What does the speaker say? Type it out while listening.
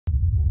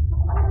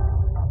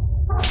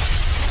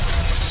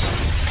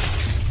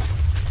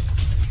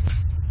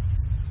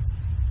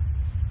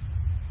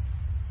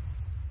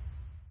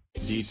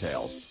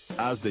Details,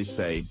 as they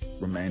say,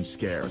 remain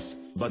scarce,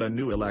 but a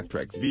new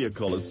electric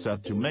vehicle is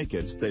set to make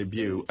its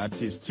debut at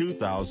CES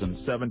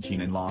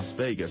 2017 in Las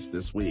Vegas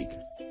this week.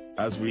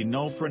 As we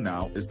know for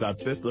now is that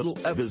this little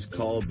EV is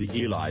called the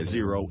Eli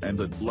Zero and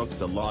it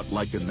looks a lot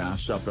like a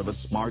mashup of a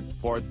Smart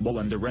Fortwo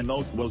and a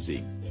Renault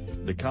Twizy.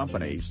 The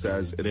company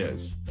says it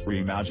is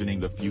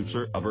reimagining the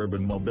future of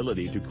urban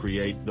mobility to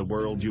create the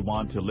world you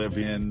want to live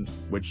in,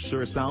 which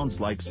sure sounds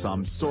like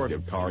some sort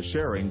of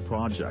car-sharing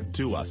project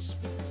to us.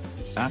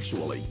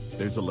 Actually,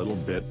 there's a little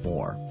bit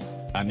more.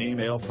 An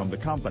email from the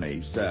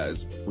company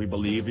says, "We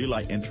believe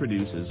Eli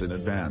introduces an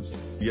advanced,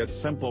 yet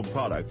simple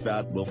product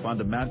that will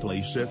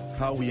fundamentally shift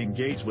how we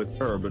engage with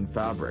urban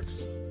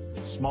fabrics.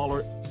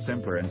 Smaller,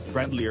 simpler and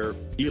friendlier,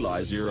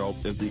 Eli Zero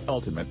is the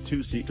ultimate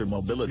two-seater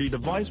mobility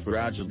device for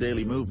agile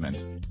daily movement.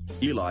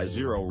 Eli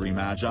Zero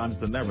reimagines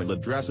the never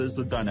addresses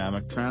the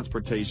dynamic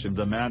transportation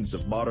demands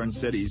of modern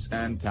cities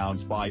and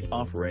towns by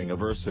offering a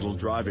versatile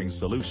driving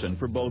solution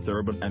for both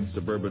urban and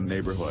suburban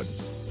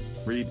neighborhoods."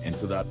 Read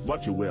into that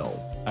what you will,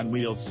 and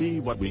we'll see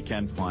what we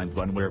can find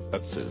when we're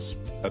at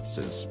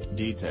CES.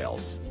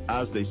 Details,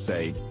 as they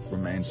say,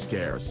 remain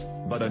scarce,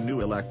 but a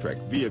new electric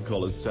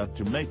vehicle is set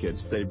to make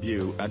its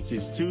debut at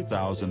CES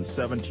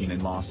 2017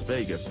 in Las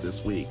Vegas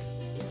this week.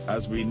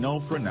 As we know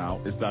for now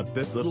is that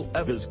this little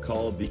EV is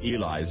called the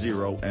Eli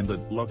Zero and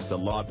it looks a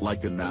lot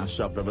like a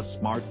mashup of a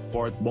Smart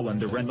Fortwo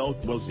and a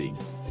Renault Twizy.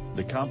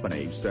 The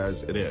company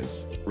says it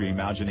is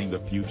reimagining the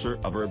future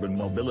of urban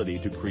mobility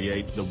to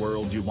create the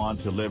world you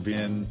want to live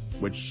in,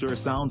 which sure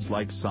sounds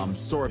like some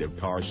sort of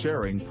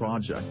car-sharing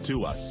project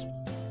to us.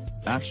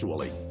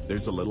 Actually,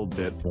 there's a little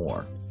bit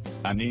more.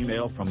 An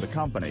email from the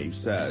company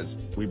says,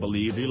 "We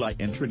believe Eli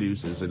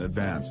introduces an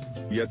advanced,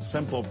 yet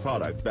simple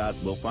product that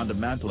will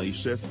fundamentally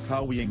shift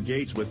how we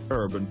engage with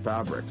urban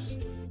fabrics.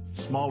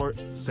 Smaller,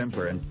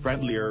 simpler and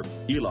friendlier,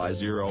 Eli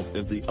Zero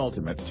is the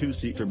ultimate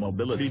two-seater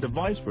mobility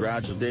device for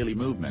agile daily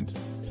movement.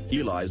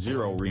 Eli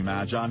Zero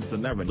reimagines the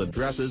never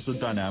addresses the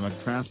dynamic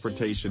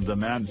transportation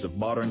demands of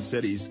modern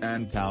cities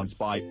and towns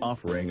by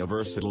offering a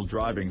versatile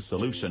driving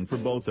solution for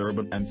both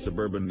urban and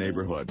suburban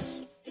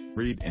neighborhoods."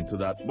 Read into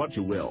that what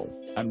you will,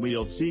 and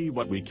we'll see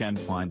what we can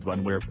find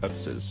when we're at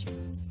CES.